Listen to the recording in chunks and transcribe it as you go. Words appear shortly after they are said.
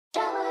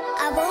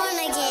born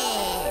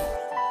again.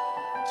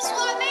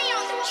 Swap me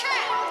on the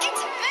track.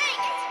 It's a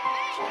banger.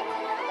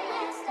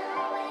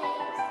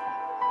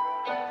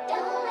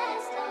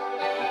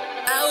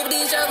 I hope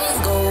these troubles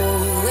go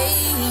away.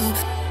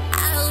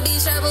 I hope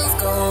these troubles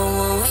go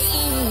away.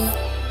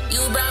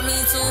 You brought me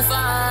too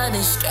far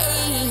to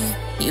stray.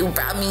 You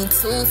brought me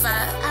too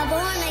far. I'm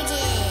born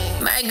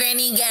again. My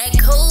granny got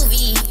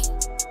COVID,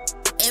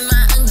 and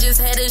my aunt just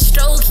had a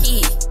stroke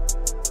hit,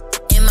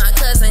 and my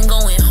cousin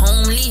going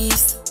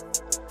homeless.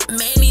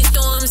 Man, these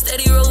storms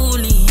steady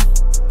rolling.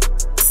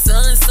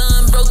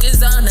 Son broke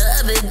his arm the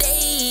other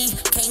day.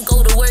 Can't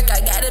go to work, I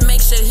gotta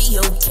make sure he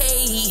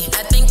okay.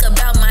 I think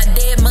about my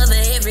dead mother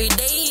every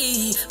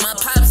day. My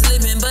pops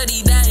living, but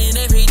he dying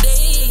every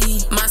day.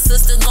 My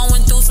sister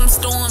going through some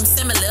storms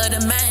similar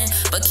to mine,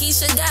 but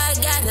Keisha, God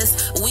got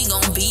us, we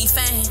gon' be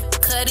fine.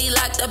 Cuddy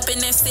locked up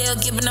in that cell,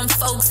 giving them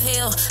folks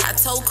hell. I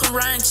told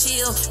Quran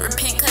chill,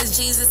 repent cause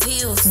Jesus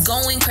heals.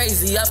 Going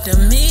crazy off the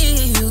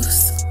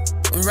meals.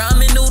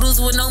 Ramen noodles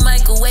with no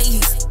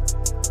microwave.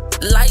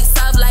 Lights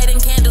off, lighting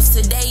candles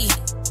today.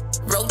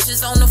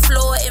 Roaches on the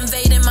floor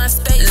invading my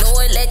space.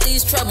 Lord, let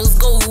these troubles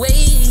go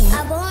away.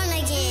 I'm born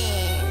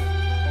again.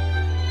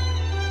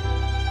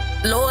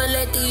 Lord,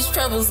 let these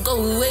troubles go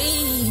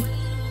away.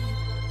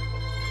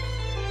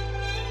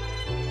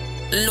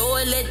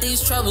 Lord, let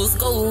these troubles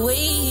go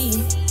away.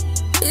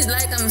 It's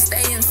like I'm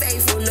staying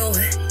faithful, Lord.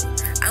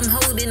 I'm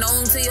holding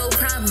on to your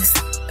promise,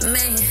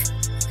 man.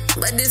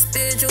 But this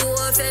spiritual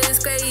warfare is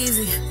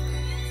crazy.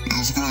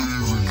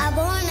 I'm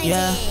born again.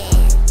 Yeah,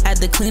 had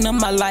to clean up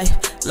my life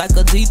like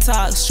a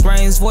detox.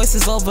 Strange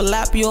voices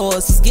overlap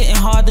yours. It's getting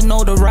hard to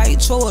know the right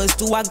choice.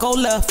 Do I go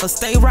left or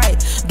stay right?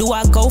 Do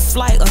I go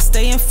flight or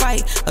stay and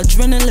fight?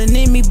 Adrenaline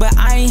in me, but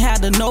I ain't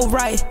had to know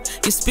right.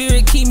 Your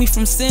spirit keep me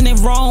from sinning.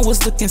 Wrong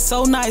was looking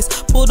so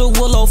nice. Pull the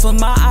wool over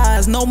my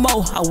eyes, no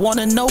more. I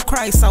wanna know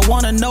Christ, I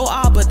wanna know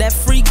Abba, that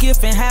free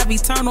gift and have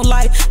eternal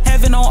life.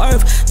 Heaven on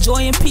earth,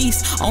 joy and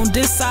peace. On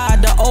this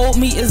side, the old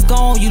me is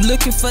gone. You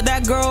looking for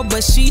that girl,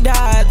 but she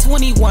died.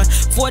 21,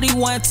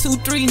 41,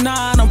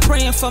 239. I'm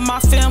praying for my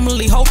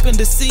family, hoping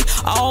to see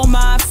all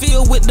mine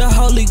filled with the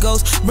Holy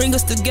Ghost. Bring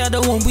us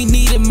together when we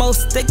need it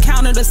most. They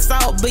counted us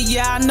out, but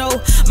yeah, I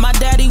know my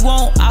daddy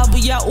won't. I'll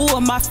be out. Ooh,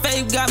 my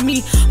faith got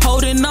me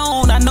holding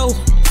on. I know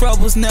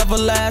troubles never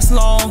last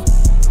long.